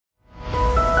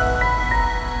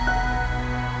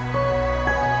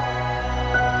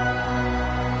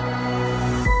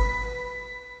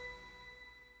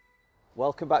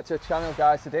Welcome back to the channel,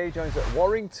 guys. Today he joins at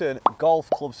Warrington Golf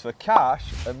Clubs for Cash,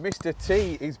 and Mr.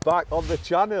 T is back on the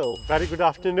channel. Very good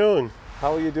afternoon.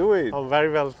 How are you doing? I'm very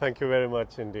well, thank you very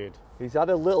much indeed. He's had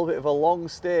a little bit of a long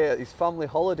stay at his family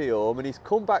holiday home and he's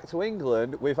come back to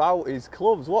England without his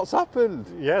clubs. What's happened?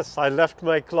 Yes, I left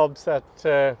my clubs at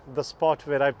the spot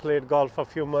where I played golf a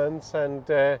few months, and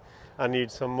I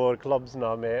need some more clubs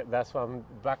now, mate. That's why I'm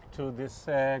back to this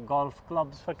golf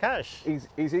clubs for cash.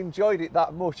 He's enjoyed it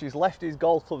that much. He's left his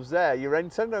golf clubs there. You're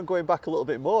intending on going back a little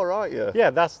bit more, aren't you?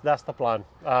 Yeah, that's the plan.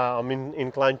 I'm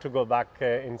inclined to go back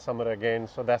in summer again,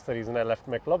 so that's the reason I left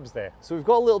my clubs there. So we've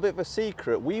got a little bit of a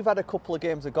secret. We've had a couple of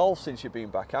games of golf since you've been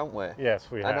back, haven't we?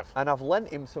 Yes, we have. And I've lent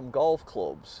him some golf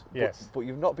clubs. Yes. But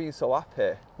you've not been so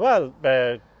happy. Well,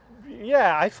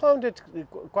 yeah, I found it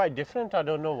quite different. I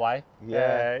don't know why.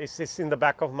 Yeah. It's in the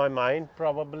back of my mind,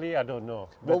 probably. I don't know.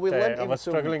 Well, But, we lent I him was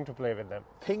some struggling to play with them.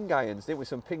 ping irons, didn't we?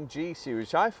 Some ping G series,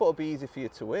 which I thought would be easy for you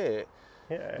to hit.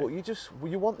 Yeah. But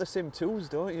you want the Sim 2s,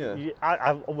 don't you? Yeah,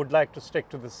 I would like to stick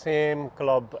to the same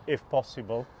club if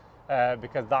possible,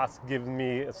 because that's given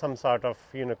me some sort of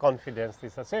confidence.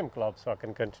 It's the same club, so I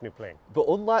can continue playing. But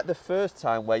unlike the first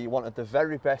time where you wanted the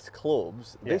very best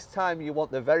clubs, this time you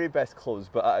want the very best clubs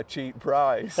but at a cheap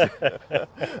price.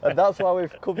 And that's why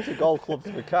we've come to Golf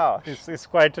Clubs for Cash. It's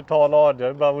quite a tall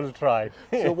order, but we'll try.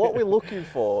 So what we're looking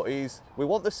for is, we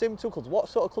want the Sim 2 clubs. What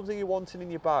sort of clubs are you wanting in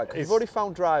your bag? 'Cause you've already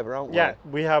found driver, haven't we? Yeah,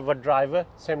 we have a driver,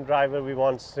 Sim driver. We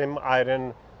want Sim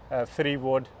iron, 3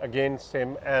 wood, again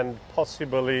Sim, and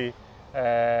possibly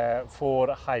 4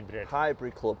 hybrid.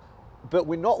 Hybrid club. But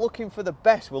we're not looking for the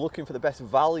best, we're looking for the best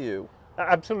value.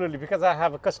 Absolutely, because I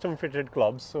have a custom fitted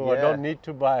club, so I Yeah. don't need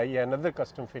to buy another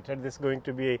custom fitted. This is going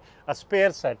to be a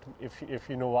spare set, if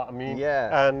you know what I mean.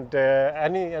 Yeah. And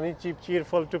any cheap,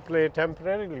 cheerful to play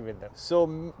temporarily with them.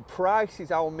 So price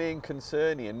is our main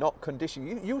concern here, not condition.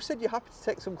 You said you're happy to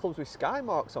take some clubs with sky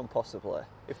marks on, possibly,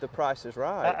 if the price is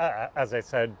right. As I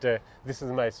said, this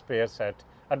is my spare set.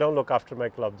 I don't look after my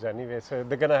clubs anyway, so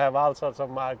they're going to have all sorts of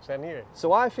marks anyway.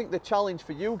 So I think the challenge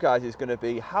for you guys is going to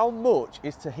be, how much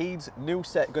is Toheed's new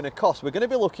set going to cost? We're going to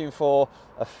be looking for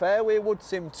a fairway wood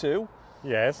Sim 2,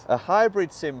 Yes. a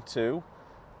hybrid Sim 2,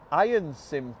 iron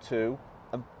Sim 2,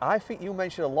 and I think you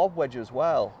mentioned a lob wedge as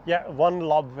well. Yeah, 1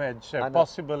 lob wedge, And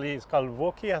possibly it's called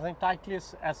Voki, I think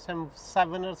Titleist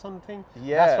SM7 or something.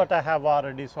 Yeah. That's what I have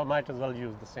already, so I might as well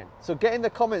use the same. So get in the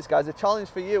comments, guys. The challenge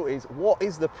for you is, what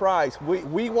is the price?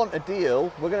 We want a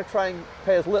deal. We're going to try and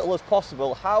pay as little as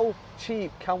possible. How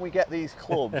cheap can we get these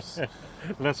clubs?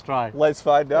 Let's try. Let's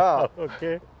find out.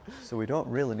 Okay. So we don't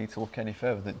really need to look any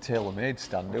further than Taylormade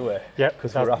stand, do we? Yeah,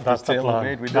 because we're after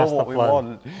Taylormade. We know That's what the we plan.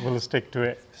 want. We'll stick to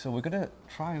it. So we're going to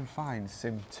try and find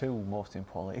Sim 2, most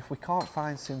importantly. If we can't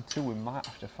find Sim 2, we might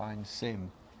have to find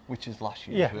Sim, which is last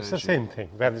year's version. Yeah, it's the same thing.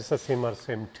 Whether it's a Sim or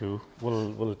Sim 2,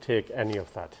 we'll take any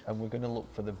of that. And we're going to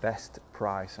look for the best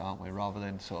price, aren't we, rather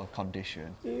than sort of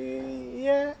condition.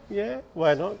 Yeah,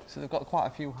 why not? So they've got quite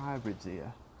a few hybrids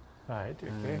here. Right,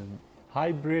 okay.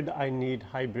 Hybrid, I need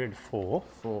hybrid 4.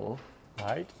 4.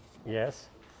 Right, yes.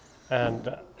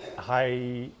 And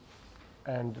high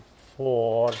and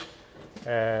 4,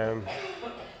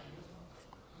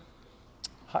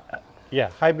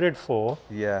 hybrid 4.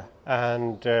 Yeah.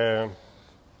 And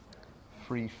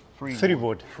Three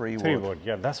wood. Three wood,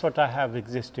 yeah. That's what I have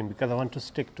existing, because I want to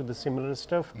stick to the similar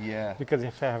stuff. Yeah. Because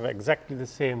if I have exactly the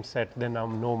same set, then I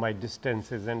know my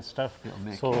distances and stuff.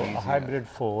 So it a hybrid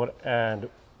 4 and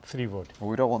 3 wood.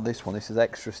 Well, we don't want this one. This is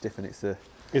extra stiff, and it's the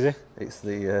Is it? it's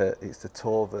the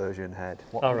toe version head.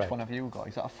 Which one have you got?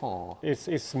 Is that a 4?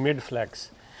 It's mid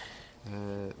flex.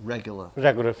 Regular.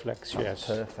 Regular flex, yes.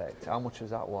 Perfect. How much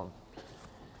is that one?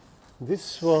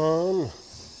 This one,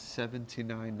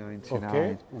 $79.99.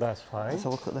 okay, that's fine. Let's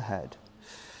have a look at the head.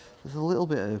 There's a little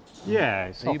bit of. Yeah,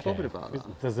 it's Are you okay. bothered about that?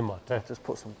 It doesn't matter. Just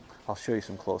put some. I'll show you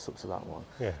some close-ups of that one.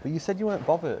 Yeah. But you said you weren't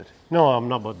bothered. No, I'm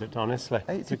not bothered, honestly.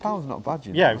 £80 not bad,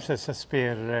 you know. Yeah, it's just a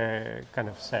spare kind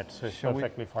of set, so it's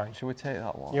perfectly fine. Shall we take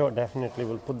that one? Yeah, definitely.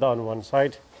 We'll put that on one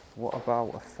side. What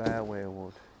about a fairway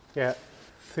wood? Yeah,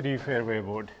 3 fairway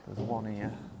wood. There's one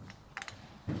here.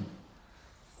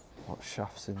 What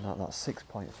shaft's in that? That's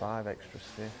 6.5 extra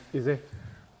stiff. Is it?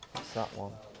 What's that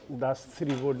one? That's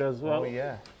 3 wood as well. Oh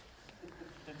yeah.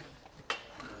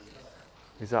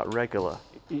 Is that regular?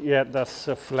 Yeah, that's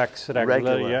a flex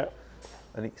regular, yeah.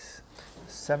 And it's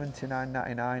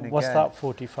 $79.99 again. What's that,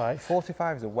 45?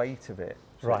 45 is the weight of it.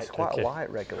 So Right, it's quite okay. a light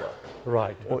regular.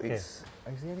 Right, But okay. is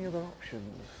there any other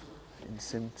options in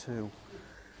Sim 2?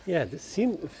 Yeah, the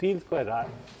scene feels quite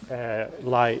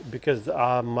light, because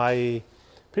my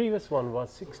Previous one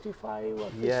was 65 or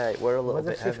 50? Yeah, we're a little was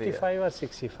bit it 55 heavier. or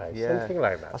 65? Yeah. Something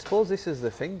like that. I suppose this is the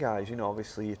thing, guys. You know,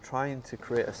 obviously you're trying to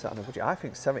create a set on a budget. I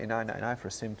think $79.99 for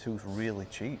a Sim 2 is really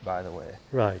cheap, by the way.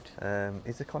 Right.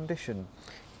 Is the condition?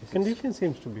 Condition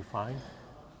seems to be fine.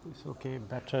 It's okay,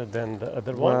 better than the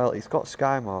other one. Well, it's got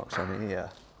sky marks on it here.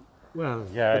 Well,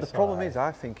 yeah. But the problem is,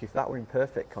 I think if that were in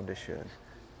perfect condition,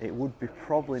 it would be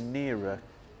probably nearer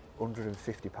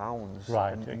 £150.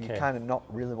 Right, and okay. you're kind of not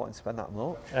really wanting to spend that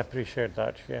much. I appreciate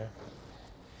that, yeah.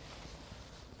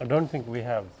 I don't think we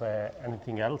have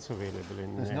anything else available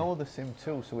in There's no other Sim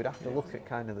 2, so we'd have to look at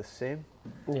kind of the Sim.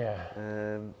 Yeah.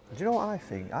 Do you know what I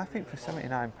think? I think for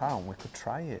 £79 we could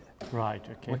try it. Right,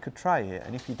 okay. We could try it,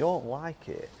 and if you don't like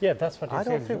it, Yeah, that's what I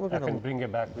don't think we're I going can to. bring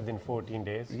it back within 14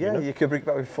 days. Yeah, you can bring it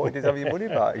back with 40 days, have your money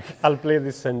back. I'll play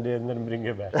this Sunday and then bring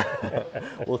it back.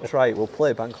 We'll try it. We'll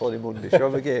play Bank Holiday Monday. Shall we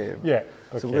have a game? Yeah.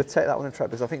 So Okay. we're going to take that one and try it,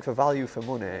 because I think for value for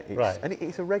money, it's, Right. and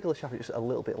it's a regular shaft, it's just a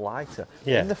little bit lighter.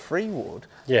 Yeah. In the free wood,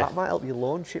 Yeah. that might help you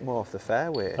launch it more off the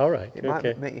fairway. All right, It okay.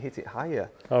 might make you hit it higher.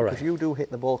 All right. Because you do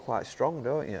hit the ball quite strong,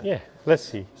 don't you? Yeah, let's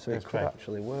see. So Let's it could try.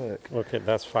 actually work. Okay,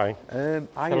 that's fine. Shall I put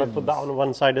Irons. that on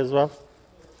one side as well?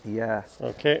 Yeah.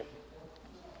 Okay.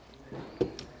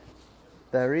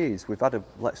 There is. We've had a,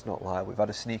 let's not lie, we've had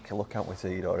a sneaky look, haven't we,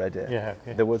 Toheed, already? Yeah,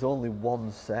 okay. There was only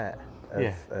one set of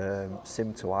Yeah.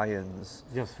 Sim 2 irons.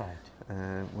 Just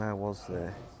right. Where was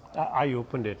there? I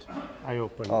opened it. I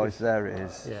opened it. Oh, it's there it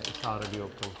is. Yeah, it's already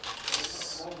open.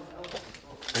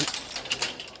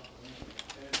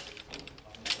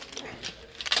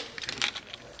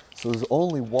 So there's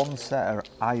only one set of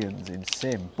irons in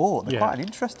Sim, but they're Yeah. quite an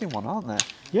interesting one, aren't they?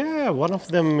 Yeah, one of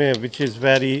them which is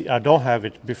very, I don't have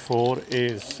it before,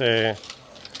 is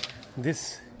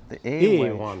this The A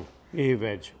wedge. one. A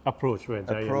wedge, approach wedge,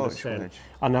 I Approach understand. wedge.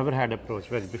 I never had approach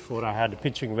wedge before. I had a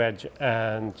pitching wedge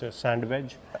and sand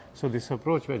wedge. So this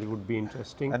approach wedge would be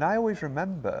interesting. And I always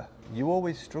remember you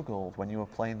always struggled when you were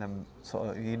playing them. Sort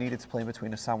of, you needed to play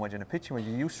between a sand wedge and a pitching wedge.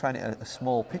 You used trying it a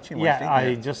small pitching wedge, Yeah, didn't I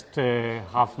you? just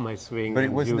half my swing. But it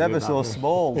and was use never that so way.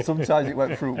 small. Sometimes it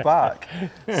went through back.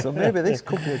 So maybe this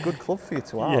could be a good club for you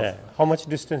to have. Yeah. How much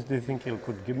distance do you think it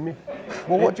could give me?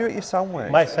 Well, what do you at your sand wedge?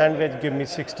 My sand wedge give me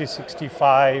 60,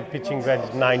 65, pitching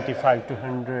wedge 95 to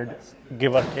 100,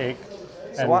 give or take.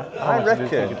 So And how I much do you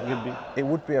think reckon it would be? it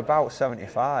would be about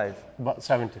 75. About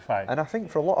 75. And I think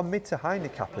for a lot of mid to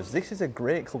handicappers, this is a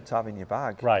great club to have in your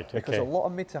bag. Right, Because okay. a lot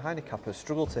of mid to handicappers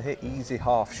struggle to hit easy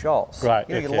half shots. Right,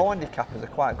 You know, okay. your low handicappers are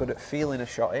quite good at feeling a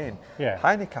shot in. Yeah.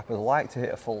 Handicappers like to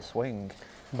hit a full swing.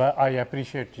 But I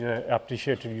appreciated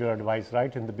your advice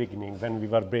right in the beginning when we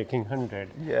were breaking 100.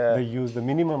 Yeah. They use the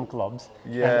minimum clubs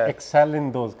Yeah. and excel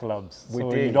in those clubs. We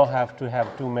so did. you don't have to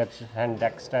have too much hand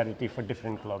dexterity for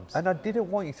different clubs. And I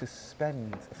didn't want you to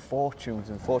spend fortunes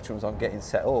and fortunes on getting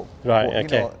set up. Right, But, you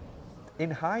okay. know,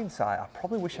 in hindsight, I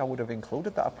probably wish I would have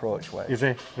included that approach wedge. Is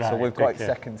it? So Right, we've got okay. it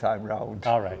second time round.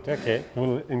 All right, okay.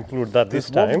 We'll include that There's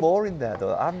this time. one more in there though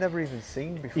that I've never even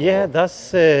seen before. Yeah,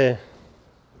 that's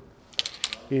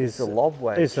It's a lob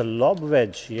wedge. It's a lob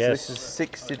wedge, So yes. this is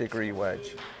 60-degree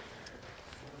wedge.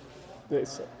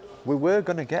 It's- We were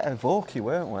going to get a Vokey,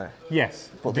 weren't we? yes,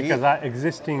 But the- because our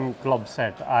existing club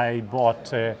set, I bought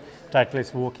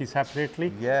Titleist Woki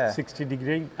separately. Yeah. 60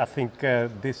 degree. I think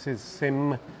this is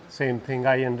same thing,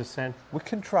 I understand. We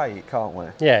can try it, can't we?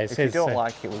 Yeah, it If you says, don't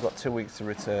like it, we've got 2 weeks to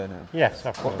return them. Yes,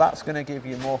 of course. But that's going to give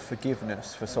you more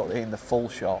forgiveness for sort of hitting the full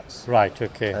shots. Right,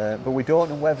 okay. But we don't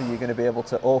know whether you're going to be able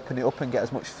to open it up and get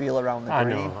as much feel around the I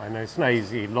green. know, it's not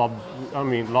easy. Lob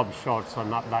shots are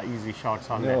not that easy shots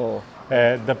on No.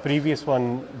 there. The previous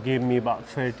one gave me about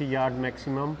 30-yard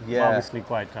maximum. Yeah. Obviously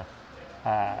quite a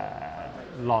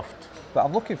loft. But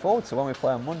I'm looking forward to when we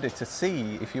play on Monday to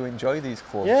see if you enjoy these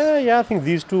clubs. Yeah, I think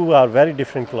these two are very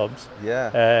different clubs.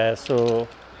 Yeah. So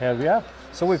here we are.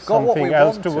 So we've got what Something we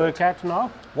else wanted. to work at now.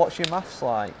 What's your maths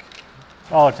like?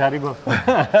 Oh, terrible.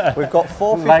 We've got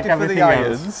 450 Like for the everything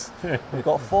irons. We've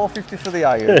got 450 for the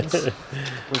irons.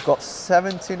 We've got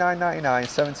 79.99,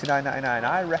 79.99.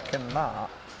 I reckon that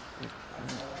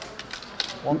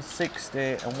 160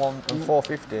 and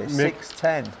 450,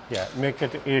 610. Yeah, make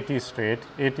it 80 straight.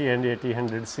 80 and 80,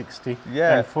 160.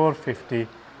 Yeah. And 450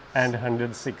 and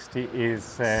 160 is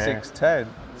 610.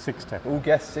 610. Who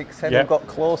guessed 610? Yeah. Who got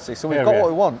closest? So we've There got we what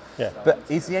are. we want. Yeah. But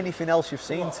is there anything else you've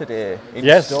seen today in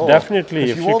Yes, store? definitely. 'Cause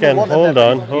If you only can wanted hold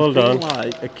them, on, hold you've on. been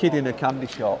like a kid in a candy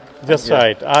shop. Just Yeah.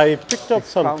 right. I picked up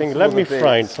He's found something. some Let me other bits.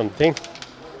 find something.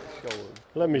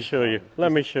 Let me show you.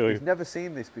 Let me show you. He's never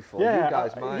seen this before. You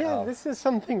guys might yeah, have. this is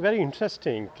something very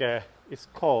interesting. It's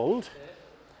called,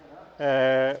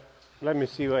 let me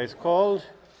see what it's called.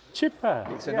 Chipper.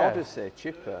 It's an Odyssey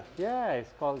chipper. Yeah,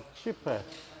 it's called chipper.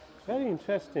 Very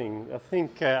interesting. I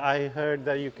think I heard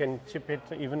that you can chip it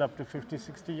even up to 50,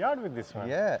 60 yards with this one.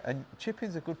 Yeah, and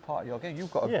chipping's a good part of your game.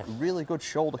 You've got a really good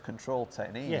shoulder control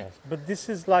technique. Yes, but this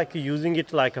is like using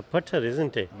it like a putter,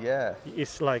 isn't it? Yeah.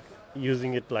 It's like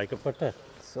using it like a putter.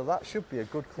 So that should be a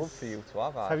good club for you to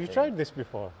have. Have you tried this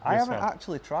before? I haven't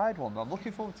actually tried one, but I'm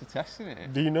looking forward to testing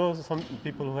it. Do you know some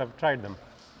people who have tried them?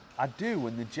 I do,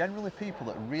 and they're generally people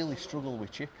that really struggle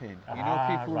with chipping. You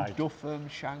know, people who duff them,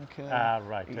 shank them.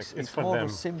 Right. It's for more of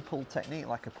a simple technique,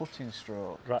 like a putting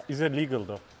stroke. Right. Is it legal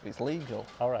though? It's legal.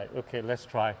 All right. Okay, let's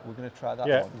try. We're going to try that one.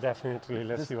 Yeah, definitely.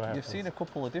 Let's see what happens. You've seen a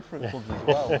couple of different clubs as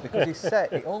well, because it's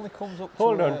set. It only comes up.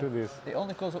 Hold on to this. It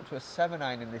only goes up to a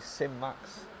 7-iron in this Sim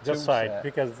Max. Just right, set.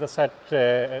 Because the set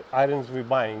irons we're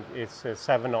buying is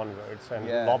 7 onwards, and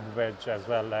lob wedge as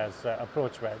well as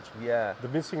approach wedge. Yeah. The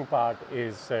missing part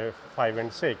is 5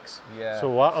 and 6. Yeah. So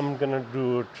what I'm gonna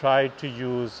do, try to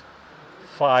use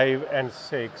 5 and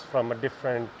 6 from a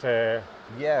different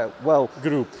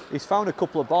group. He's found a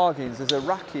couple of bargains. There's a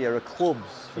rack here of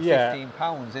clubs for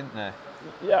 £15, isn't there?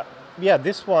 Yeah.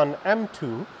 This one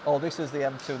M2. Oh, this is the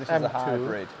M2. This is the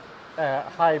hybrid.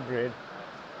 Hybrid.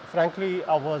 Frankly,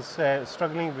 I was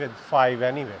struggling with 5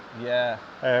 anyway. Yeah.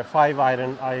 5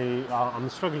 iron I'm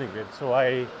struggling with, so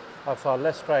I thought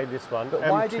let's try this one. But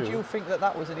M2. why did you think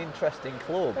that was an interesting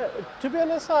club? To be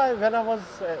honest, when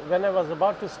I was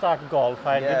about to start golf,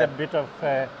 I did a bit of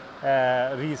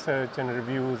research and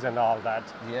reviews and all that.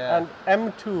 Yeah.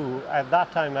 And M2, at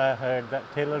that time I heard that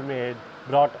TaylorMade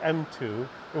brought M2.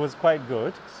 It was quite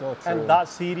good. So true. And that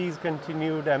series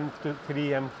continued M3,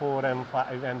 M4,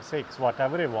 M5, M6,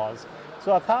 whatever it was.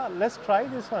 So I thought, let's try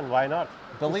this one, why not?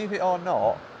 Believe it or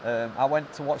not, I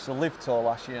went to watch the Live Tour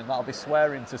last year, and that'll be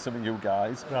swearing to some of you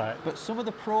guys. Right. But some of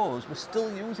the pros were still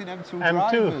using M2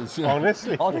 drivers.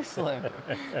 Honestly. Honestly.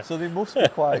 So they must be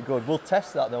quite good. We'll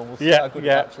test that though, and we'll see how good it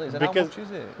actually is. And how much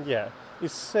is it? Yeah.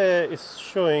 It's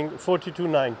showing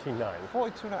 $42.99.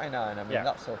 $42.99, I mean,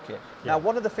 that's okay. Now,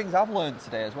 one of the things I've learned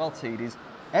today as well, Teed, is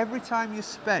every time you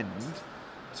spend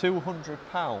 £200,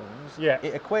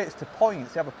 it equates to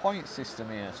points. They have a point system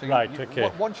here.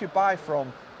 So once you buy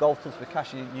from Golf Clubs for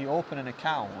Cash, you open an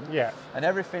account, and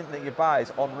everything that you buy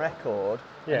is on record,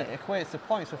 and it equates to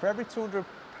points. So for every £200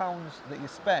 that you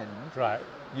spend,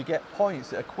 you get points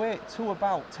that equate to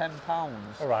about £10.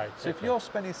 So if you're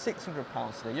spending £600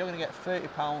 today, you're going to get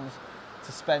 £30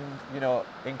 to spend,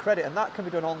 in credit, and that can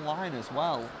be done online as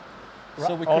well.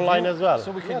 So we online as well.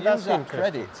 So we can use that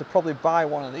credit to probably buy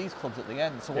one of these clubs at the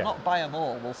end. So we'll not buy them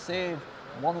all. We'll save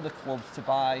one of the clubs to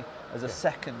buy as a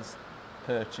second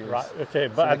purchase. Right. Okay.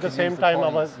 But at the same time,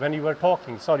 when you were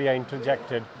talking, sorry, I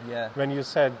interjected. Yeah. When you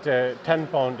said £10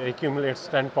 accumulates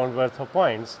 £10 worth of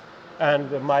points,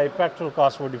 and my petrol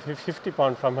cost would be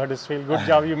 £50 from Huddersfield. Good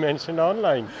job you mentioned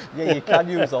online. Yeah, you can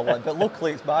use online, but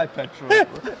luckily it's my petrol.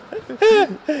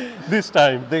 This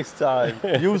time.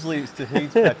 Usually it's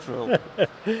Toheed's petrol.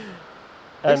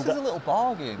 This is a little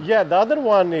bargain. Yeah, the other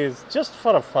one is just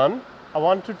for fun. I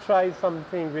want to try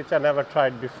something which I never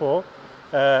tried before.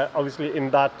 Obviously in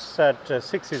that set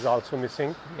 6 is also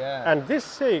missing. Yeah. And this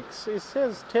 6, it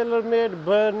says TaylorMade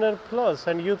Burner Plus,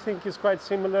 and you think it's quite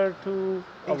similar to...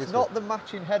 It's not the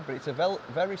matching head, but it's a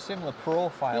very similar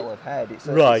profile of head. It's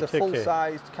a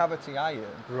full-sized cavity iron.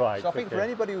 Right. So I think for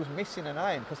anybody who's missing an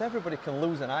iron, because everybody can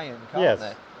lose an iron, can't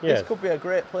they? This could be a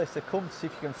great place to come to see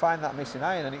if you can find that missing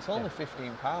iron, and it's only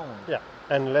 £15. Yeah,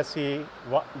 and let's see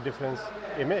what difference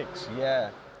it makes.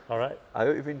 Yeah. All right. I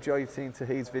hope you've enjoyed seeing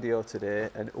Toheed's video today,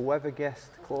 and whoever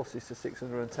guessed closest to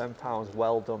 £610,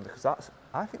 well done, because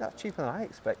I think that's cheaper than I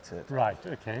expected. Right.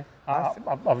 Okay.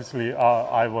 Obviously,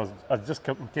 I just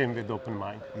came with open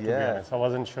mind. To be honest, I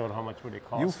wasn't sure how much would it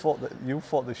cost. You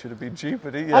thought they should have been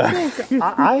cheaper, didn't you? I think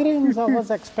irons, I was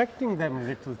expecting them a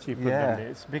little cheaper than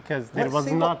this, because there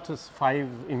was not just 5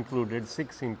 included,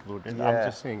 6 included. I'm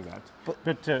just saying that.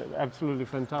 But absolutely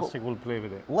fantastic. We'll play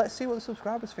with it. Let's see what the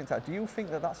subscribers think. Do you think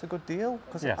that that's a good deal?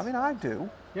 Because I mean, I do.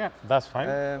 Yeah, that's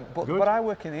fine. But I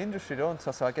work in the industry, don't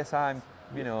I? So I guess I'm,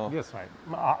 Yes, right.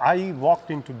 I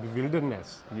walked into the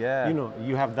wilderness. Yeah.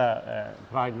 You have the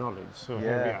prior knowledge. So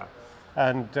here we are.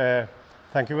 And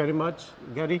thank you very much,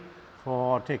 Gary,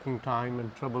 for taking time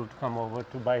and trouble to come over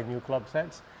to buy new club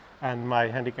sets. And my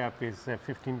handicap is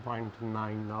 15.9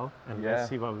 now, and let's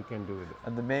see what we can do with it.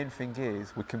 And the main thing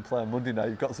is, we can play on Monday now.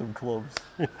 You've got some clubs.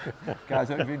 Guys,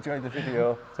 I hope you enjoyed the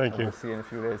video. Thank you. We'll see you in a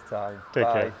few days' time. Take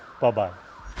care. Bye-bye.